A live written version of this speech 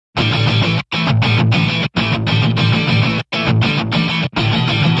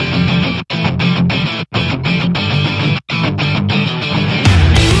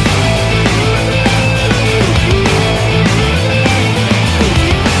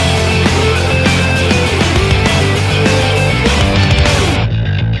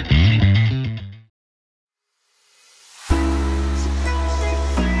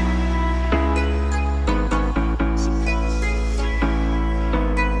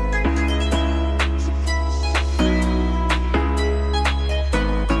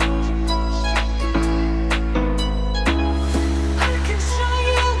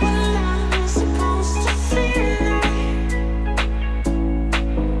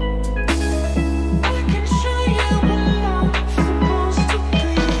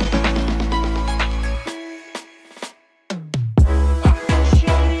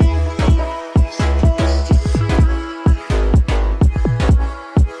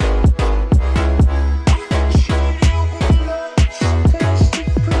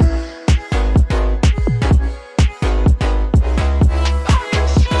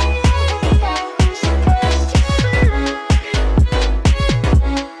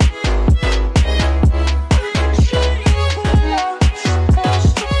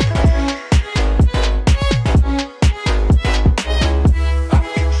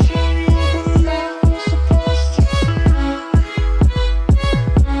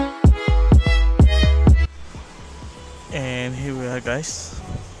guys,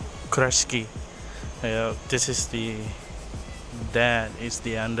 kurashiki. This is the that is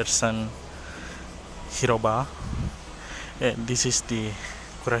the Anderson Hiroba, and this is the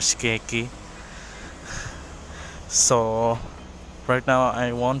kurashiki. So right now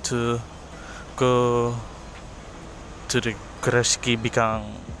I want to go to the kurashiki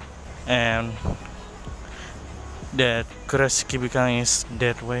Bikang, and that kurashiki Bikang is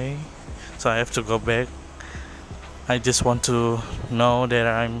that way, so I have to go back. I just want to know that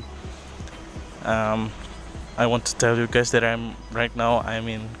I want to tell you guys that right now I'm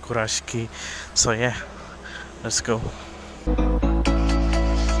in kurashiki. So yeah, let's go.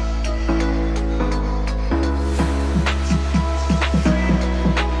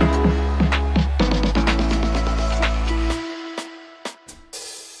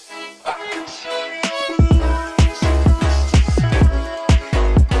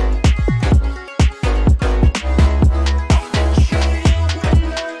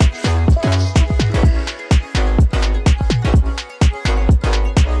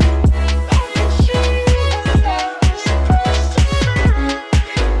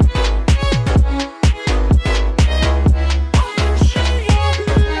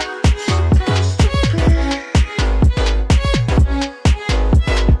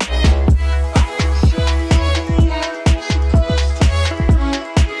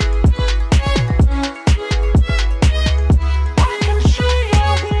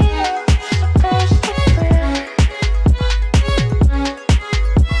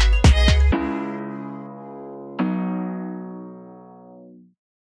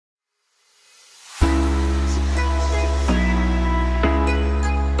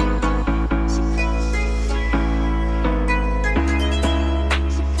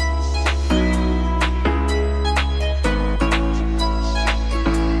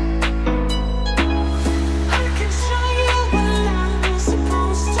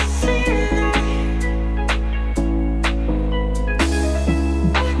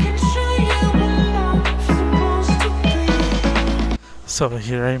 So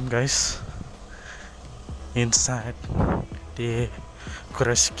here I am, guys, inside the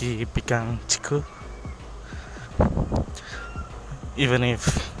kurashiki Bikang Chiku. Even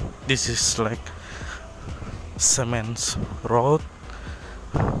if this is like cement road,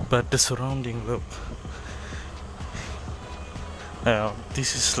 but the surrounding look,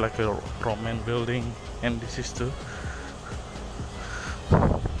 this is like a Roman building, and this is too,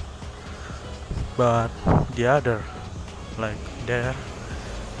 but the other, like there,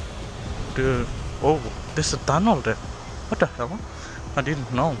 oh, there's a tunnel there. What the hell? I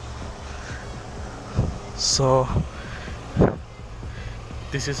didn't know. So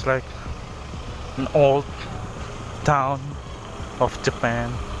this is like an old town of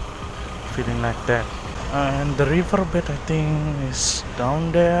Japan, feeling like that. And the riverbed, I think, is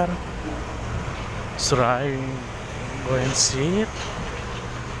down there. Should I go and see it?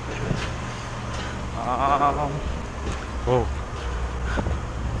 Oh,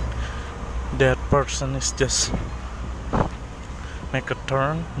 that person is just make a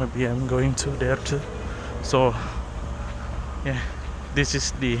turn. Maybe I'm going to there too. So yeah, this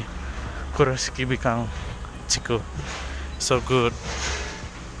is the kurashiki Bikang Chiku. So good.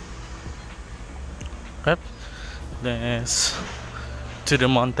 But let's to the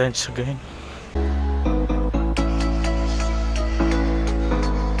mountains again.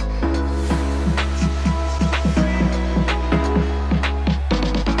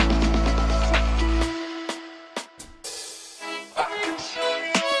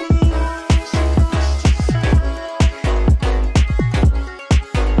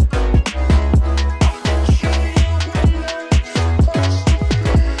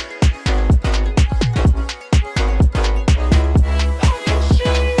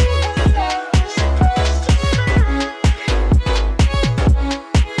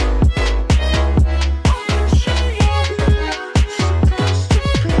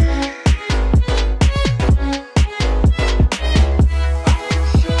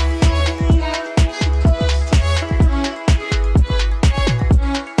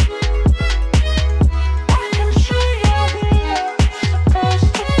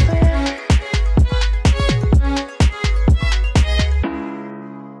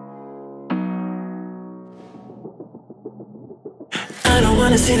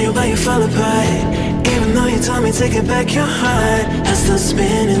 wanna see you, but you fall apart. Even though you told me to get back your heart, I still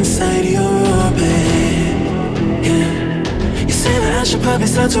spin inside your orbit. Yeah, you say that I should probably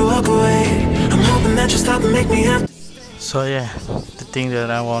start to walk away. I'm hoping that you stop and make me have. So yeah, the thing that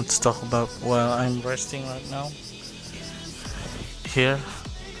I want to talk about while I'm resting right now here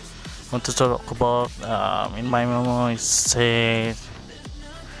want to talk about in my memo it says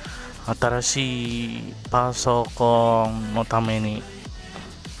新しいパソコンのために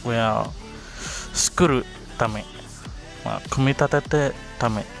well 作るため、組み立ててた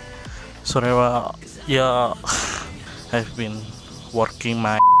めそれは yeah I've been working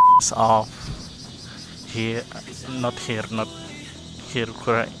my ass off here not here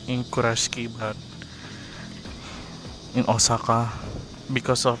in Kurashiki but in Osaka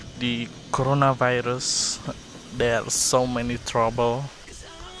because of the coronavirus. There's so many trouble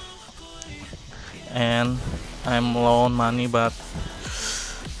and I'm low on money, but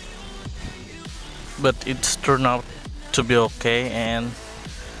it's turned out to be okay. And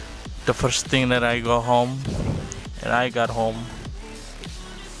the first thing that I got home,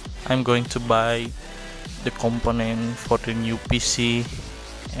 I'm going to buy the component for the new PC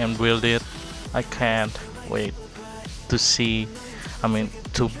and build it. I can't wait to see,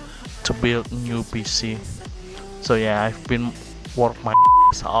 to build new PC. So yeah, I've been working my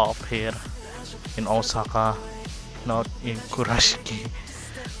ass off here in Osaka, not in Kurashiki.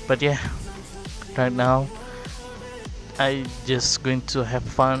 But yeah, right now I just going to have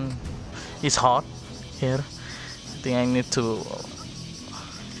fun. It's hot here. I think I need to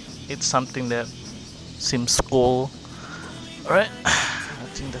eat something that seems cool. Alright, I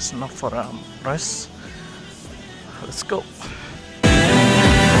think that's enough for rest. Let's go.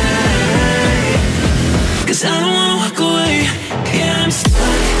 Cause I don't wanna walk away. Yeah, I'm stuck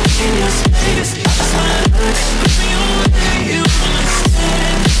in your space. That's why I look, push me away. You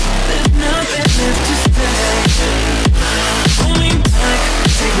understand, there's nothing left to say. Pull me back,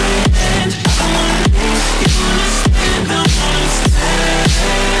 take my hand. I wanna leave, you understand, I wanna stay.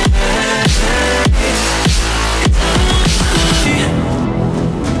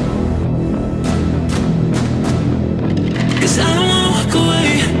 Cause I don't wanna walk away.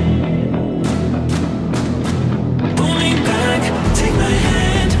 Pull me back, take my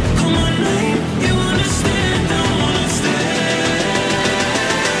hand, call my name. You understand, I wanna stay.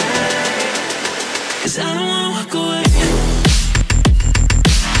 Cause I don't wanna walk away.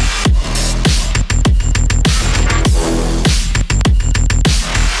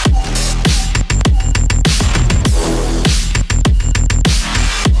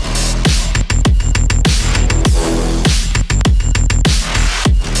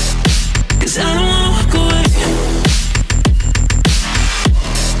 Cause I don't wanna walk away.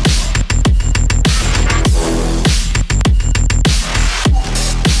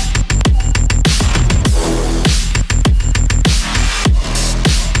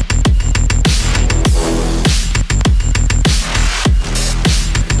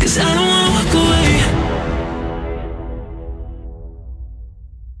 Cause I don't wanna walk away.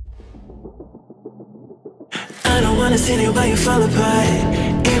 I don't wanna see you while you fall apart.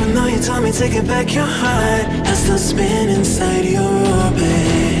 Even though you told me to get back your heart, I still spin inside your orbit.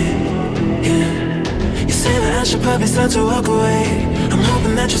 Yeah. You say that I should probably start to walk away. I'm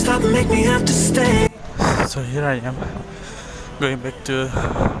hoping that you stop and make me have to stay. So here I am going back to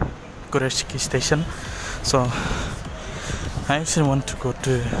Kurashiki station. So I actually want to go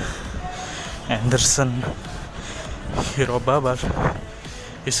to Anderson Hiroba, but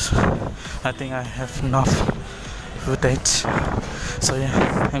I think I have enough footage. So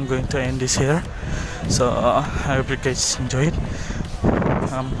yeah, I'm going to end this here. So I hope you guys enjoy it.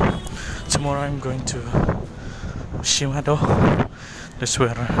 Tomorrow I'm going to Shimado. That's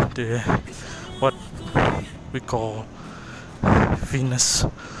where what we call Venus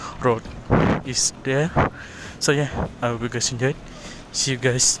Road is there. So yeah, I hope you guys enjoyed. See you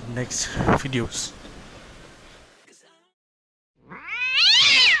guys next videos.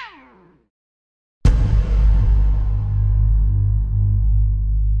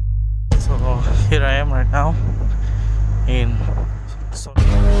 So here I am right now in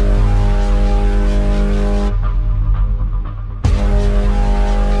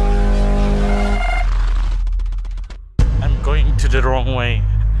I'm going to the wrong way.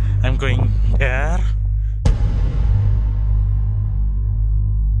 I'm going there.